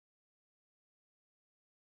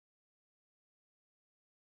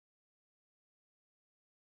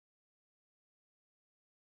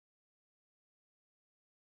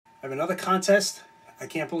I have another contest. I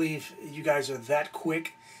can't believe you guys are that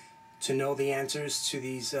quick to know the answers to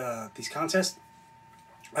these contests.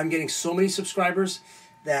 I'm getting so many subscribers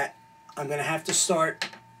that I'm going to have to start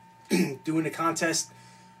doing the contest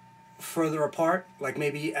further apart, like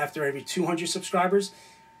maybe after every 200 subscribers.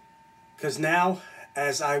 Because now,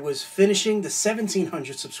 as I was finishing the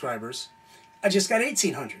 1,700 subscribers, I just got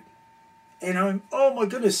 1,800. And I'm, oh my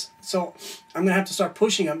goodness. So I'm going to have to start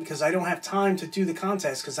pushing them because I don't have time to do the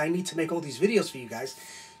contest because I need to make all these videos for you guys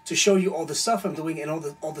to show you all the stuff I'm doing and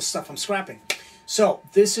all the stuff I'm scrapping. So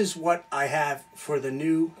this is what I have for the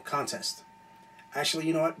new contest. Actually,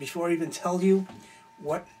 you know what? Before I even tell you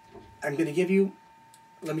what I'm going to give you,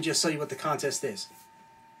 let me just tell you what the contest is.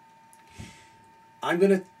 I'm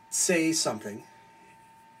going to say something.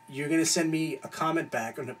 You're going to send me a comment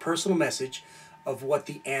back on a personal message of what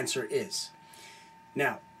the answer is.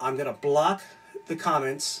 Now, I'm going to block the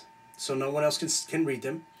comments so no one else can read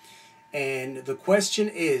them. And the question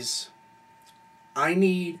is,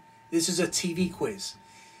 this is a TV quiz.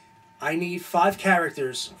 I need 5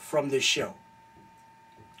 characters from this show.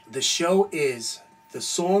 The show is, the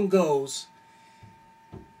song goes,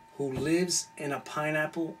 "Who lives in a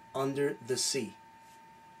pineapple under the sea."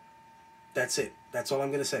 That's it. That's all I'm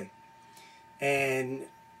going to say. And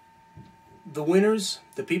the winners,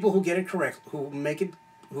 the people who get it correct, who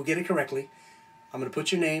get it correctly, I'm going to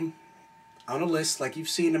put your name on a list like you've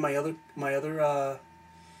seen in my other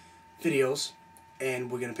videos,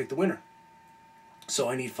 and we're going to pick the winner. So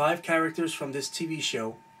I need 5 characters from this TV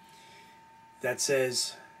show that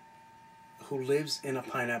says, "Who lives in a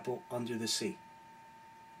pineapple under the sea."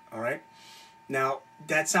 All right? Now,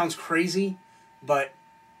 that sounds crazy, but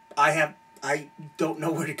I don't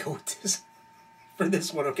know where to go with this for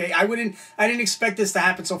this one, okay? I didn't expect this to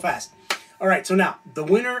happen so fast. All right, so now the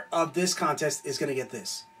winner of this contest is going to get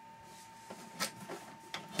this.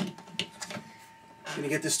 Going to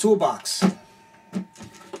get this toolbox.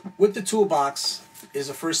 With the toolbox is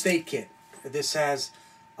a first aid kit. This has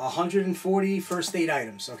 140 first aid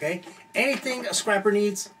items, okay? Anything a scrapper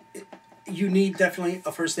needs, you need definitely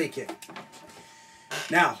a first aid kit.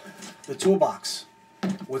 Now, the toolbox.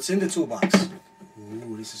 What's in the toolbox?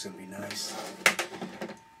 Ooh, this is going to be nice.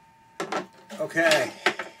 Okay.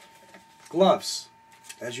 Gloves.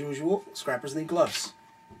 As usual, scrappers need gloves.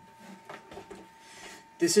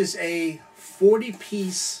 This is a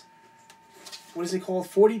 40-piece, what is it called?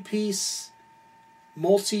 40-piece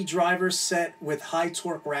multi-driver set with high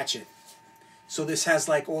torque ratchet. So this has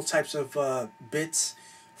like all types of bits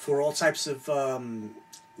for all types of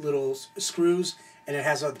little screws, and it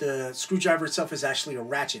has the screwdriver itself is actually a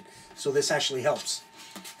ratchet. So this actually helps.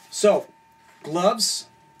 So, gloves,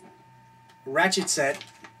 ratchet set,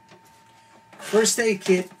 first aid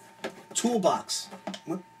kit, toolbox.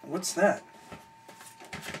 What's that?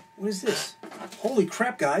 What is this? Holy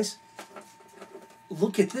crap, guys.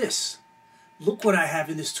 Look at this. Look what I have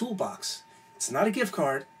in this toolbox. It's not a gift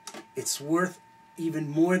card. It's worth even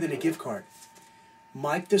more than a gift card.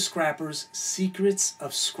 Mike the Scrapper's Secrets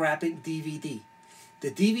of Scrapping DVD.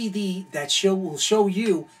 The DVD that will show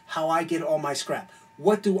you how I get all my scrap.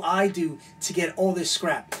 What do I do to get all this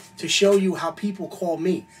scrap? To show you how people call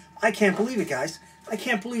me. I can't believe it, guys. I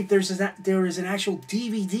can't believe there is an actual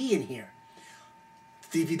DVD in here.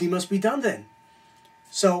 DVD must be done then.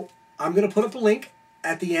 So I'm gonna put up a link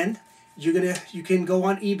at the end. You can go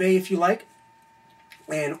on eBay if you like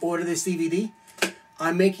and order this DVD.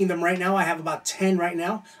 I'm making them right now. I have about 10 right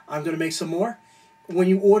now. I'm gonna make some more. When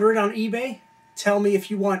you order it on eBay, tell me if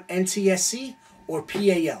you want NTSC or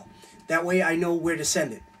PAL. That way I know where to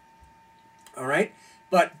send it. All right?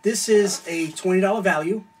 But this is a $20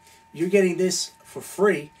 value. You're getting this for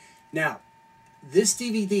free. Now, this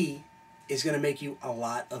DVD is going to make you a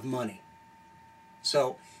lot of money.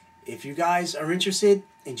 So, if you guys are interested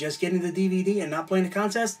in just getting the DVD and not playing the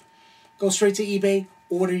contest, go straight to eBay,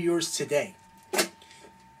 order yours today.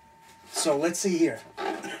 So, let's see here.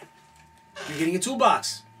 You're getting a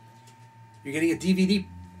toolbox. You're getting a DVD.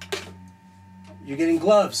 You're getting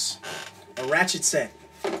gloves, a ratchet set,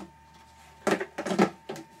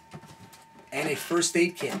 and a first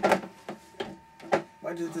aid kit.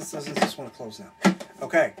 Why doesn't this want to close now?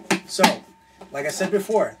 Okay, so, like I said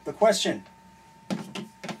before, the question.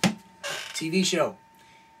 TV show.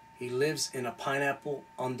 He lives in a pineapple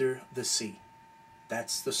under the sea.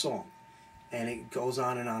 That's the song. And it goes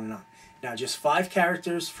on and on and on. Now, just 5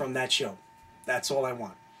 characters from that show. That's all I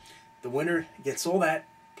want. The winner gets all that,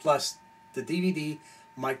 plus the DVD,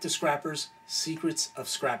 Mike the Scrapper's Secrets of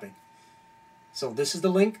Scrapping. So this is the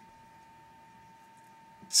link.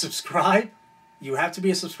 Subscribe. You have to be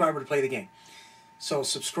a subscriber to play the game. So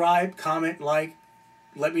subscribe, comment, like,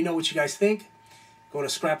 let me know what you guys think. Go to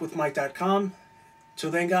scrapwithmike.com.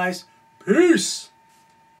 Till then, guys, peace!